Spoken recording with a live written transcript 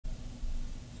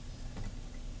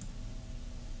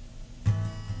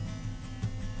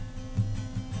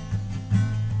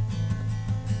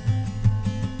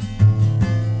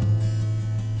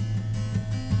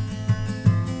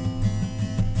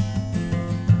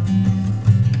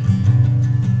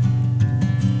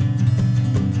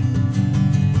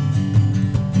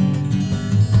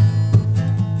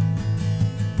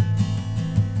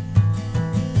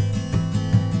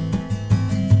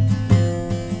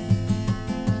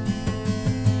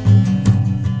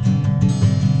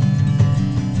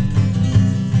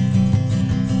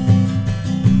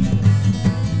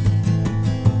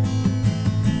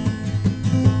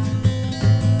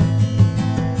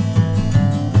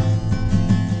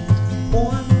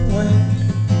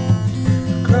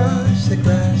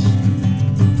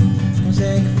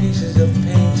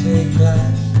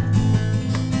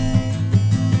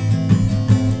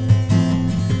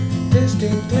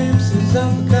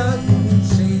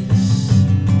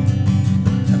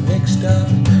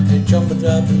jumbled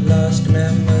up and lost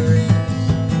memories,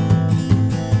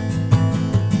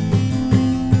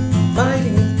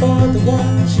 fighting for the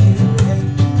ones you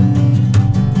hate,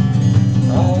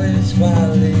 always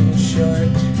falling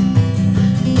short.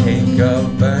 Cake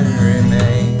of burnt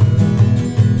remains.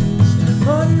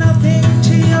 Oh, nothing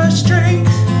to your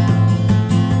strength,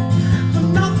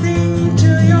 oh, nothing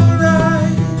to your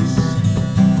eyes,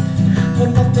 oh,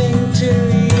 nothing to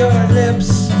your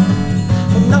lips,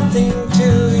 oh, nothing to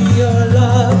your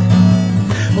love,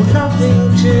 oh,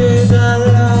 nothing to the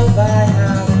love I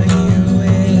have for you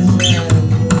is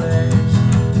endless.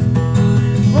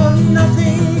 Oh,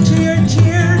 nothing to your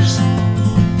tears,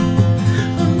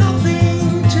 oh,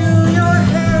 nothing to your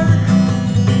hair,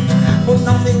 oh,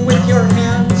 nothing with your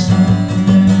hands,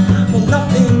 oh,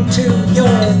 nothing to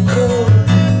your cool,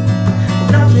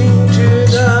 nothing to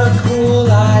the cool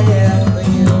I am for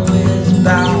you is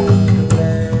boundless.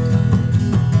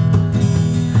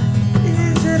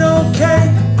 Is it okay?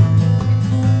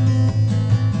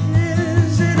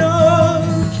 Is it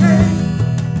okay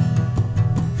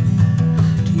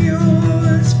to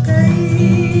use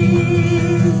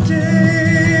painted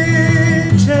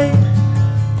tape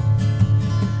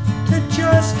to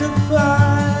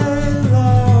justify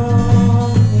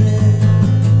longing?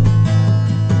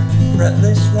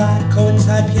 Fretless flat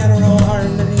coincide piano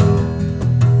harmony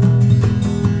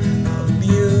of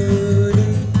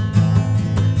beauty,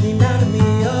 the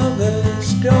anatomy of the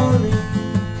story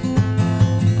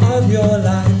of your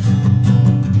life,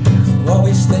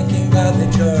 always thanking God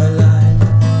that you're alive,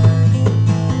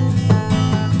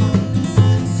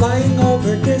 flying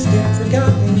over distant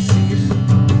forgotten seas,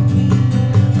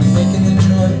 I'm making the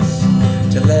choice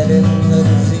to let in the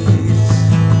disease.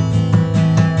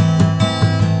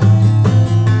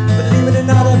 Believe it or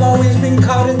not, I've always been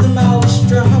caught in the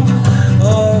maelstrom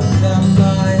of them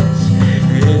lies.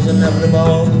 It is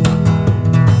inevitable.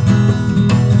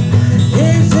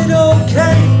 Is it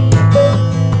okay?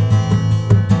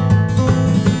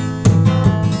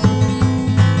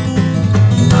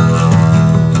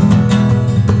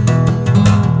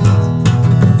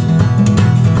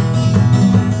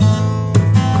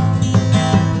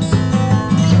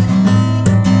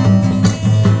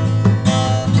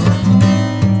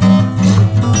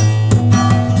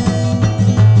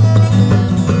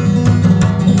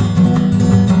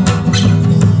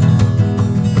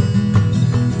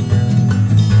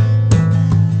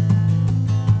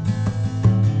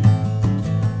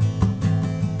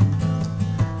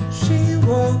 She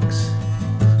walks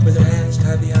with her hands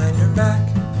tied behind her back.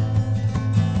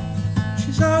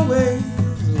 She's always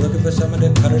looking for someone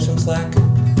to cut her some slack.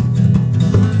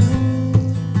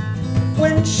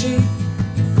 When she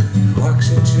walks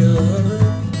into a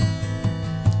room,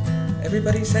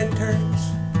 everybody's head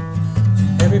turns,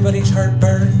 everybody's heart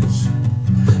burns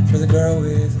for the girl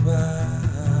with violet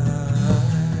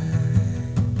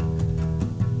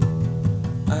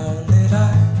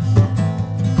eyes.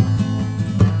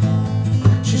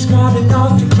 She's smart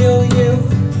enough to kill you.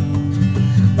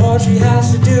 All she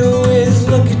has to do is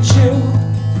look at you.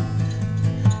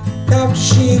 After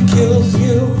she kills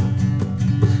you,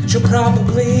 she'll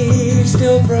probably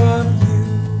steal from you,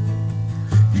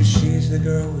 'cause she's the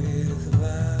girl with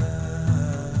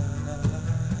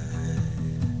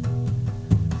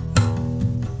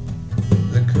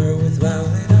the girl with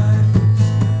violet eyes.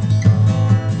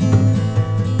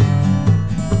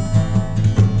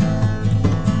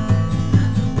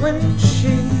 When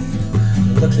she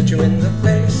looks at you in the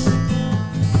face,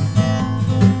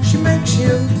 she makes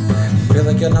you feel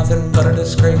like you're nothing but a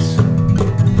disgrace.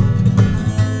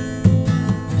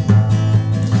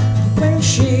 When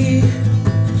she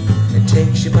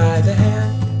takes you by the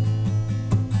hand,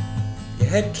 your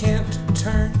head can't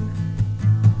turn,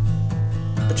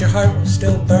 but your heart will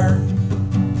still burn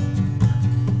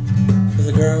for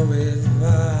the girl with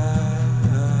violet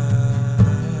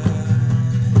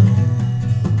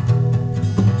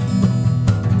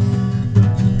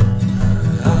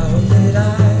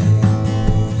eyes.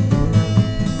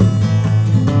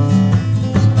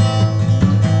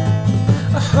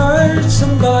 I heard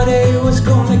somebody was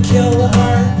gonna kill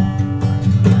her,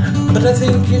 but I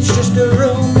think it's just a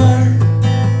rumor,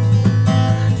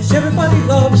 'cause everybody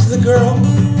loves the girl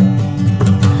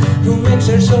who makes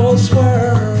her soul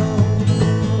swirl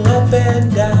up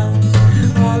and down,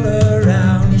 all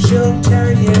around. She'll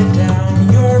tear you down,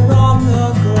 you're on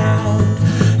the ground,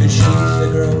 and she's the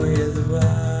girl with the vibe.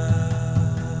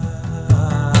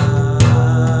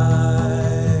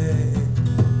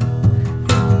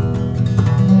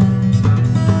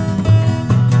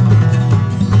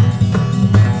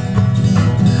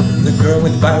 The girl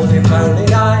with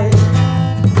violet eyes.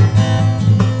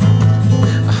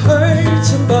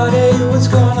 somebody was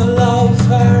gonna love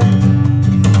her.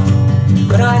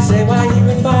 But I say, why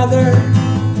even bother?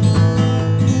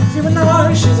 Even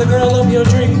though she's the girl of your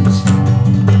dreams,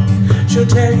 she'll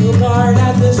tear you apart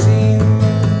at the seams.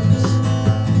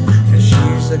 'Cause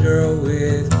she's the girl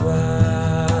with why.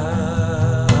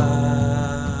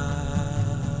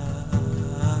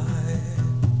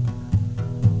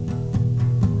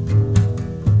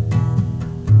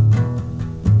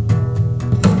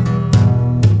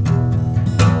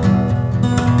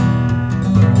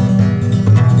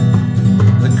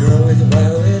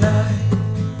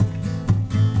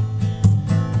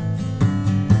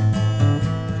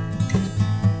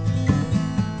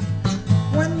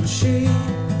 She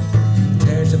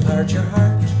tears apart your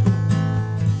heart.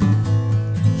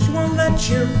 She won't let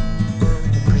you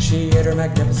appreciate her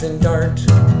magnificent art.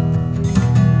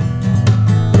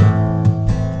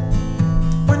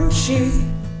 When she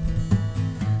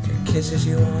kisses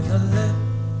you on the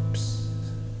lips,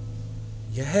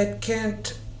 your head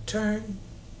can't turn,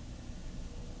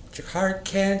 your heart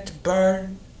can't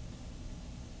burn.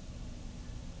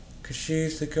 'Cause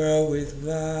she's the girl with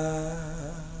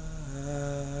vibe.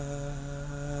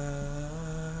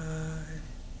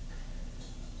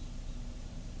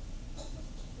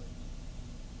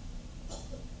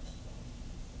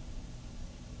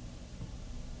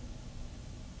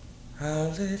 How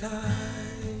did I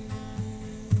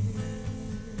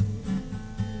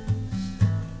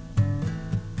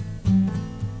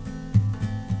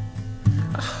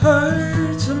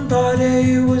heard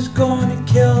somebody was gonna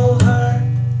kill her,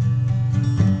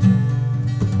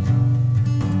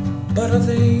 but I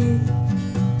think,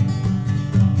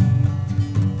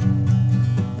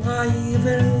 why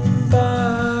even bother?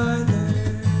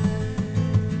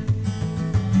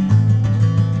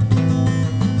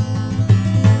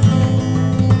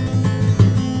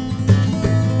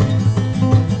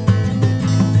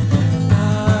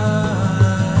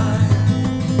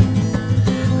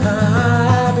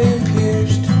 I've been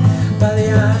pierced by the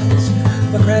eyes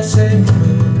of a crescent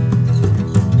moon.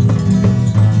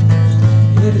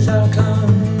 It has all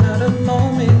come not a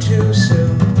moment too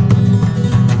soon.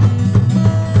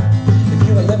 If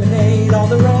you eliminate all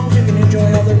the wrongs, you can enjoy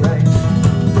all the rights.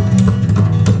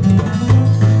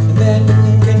 And then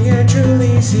can you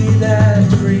truly see that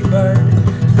free bird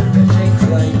take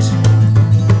flight?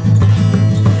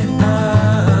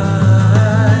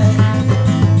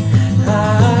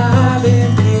 I've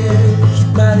been pierced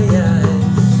by the eyes.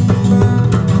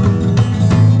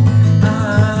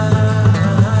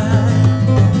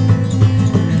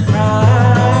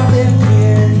 I've been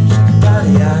pierced by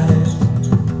the eyes,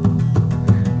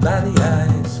 by the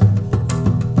eyes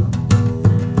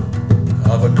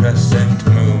of a crescent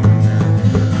moon.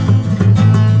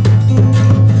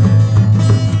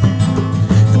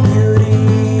 The beauty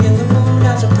in the moon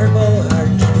has a purple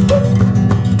heart.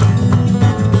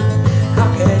 How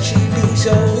can she be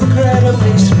so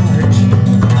incredibly smart?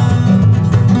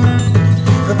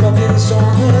 Her focus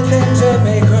on the things that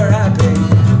make her happy,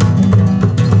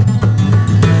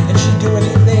 and she'd do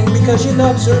anything because she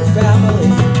loves her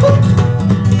family.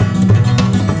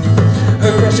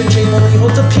 Her crescent shape only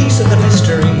holds a piece of the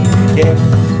mystery, yeah.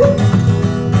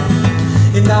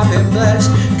 And I've been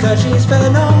blessed because she spent a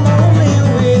moment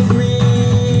with me.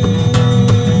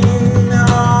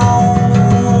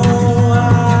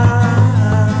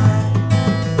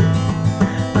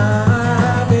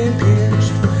 I've been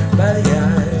pierced by the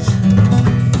eyes.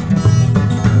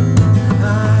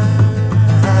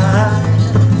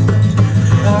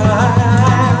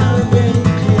 I've been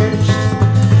pierced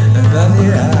by the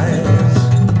eyes,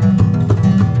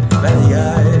 by the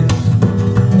eyes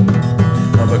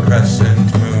of a crescent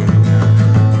moon,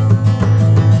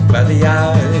 by the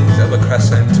eyes of a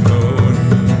crescent moon,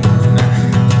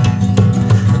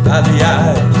 by the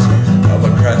eyes of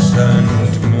a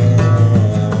crescent moon.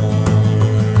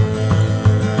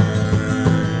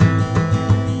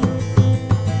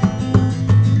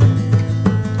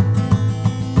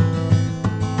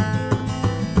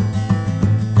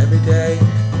 Every day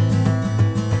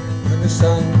when the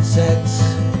sun sets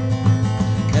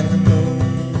and the moon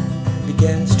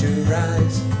begins to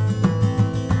rise,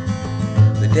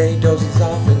 the day dozes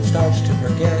off and starts to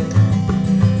forget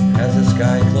as the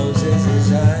sky closes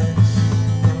his eyes.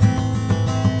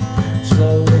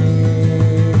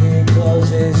 Slowly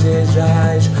closes his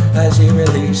eyes as he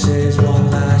releases one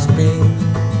last beam.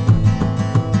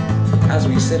 As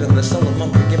we sit in the solemn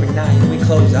unforgiving night, we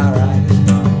close our eyes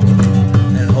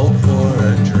and hope for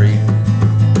a dream,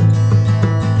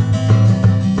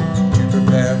 to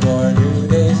prepare for a new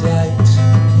day's light.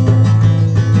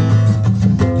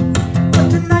 But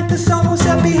tonight the sun will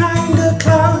set behind a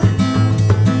cloud,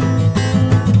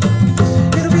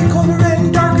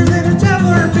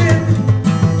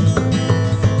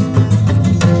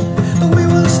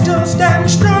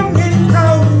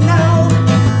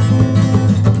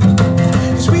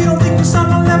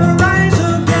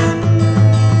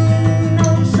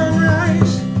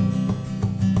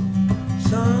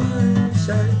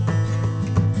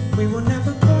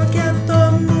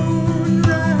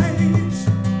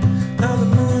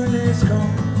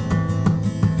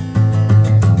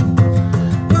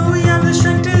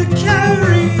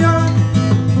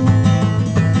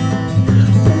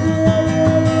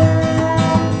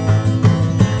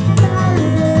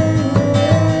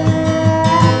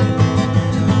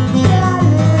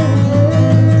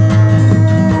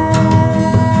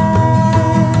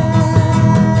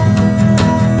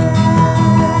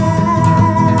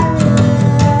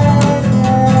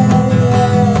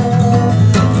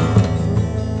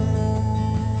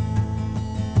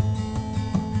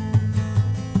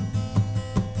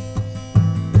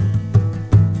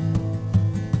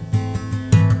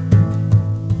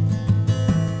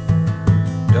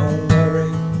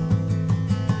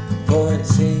 it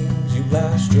seems you've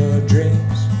lost your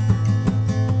dreams.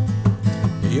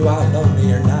 You are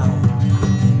lonelier now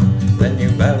than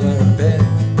you've ever been.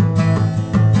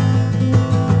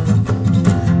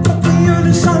 But when you're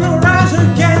the sun around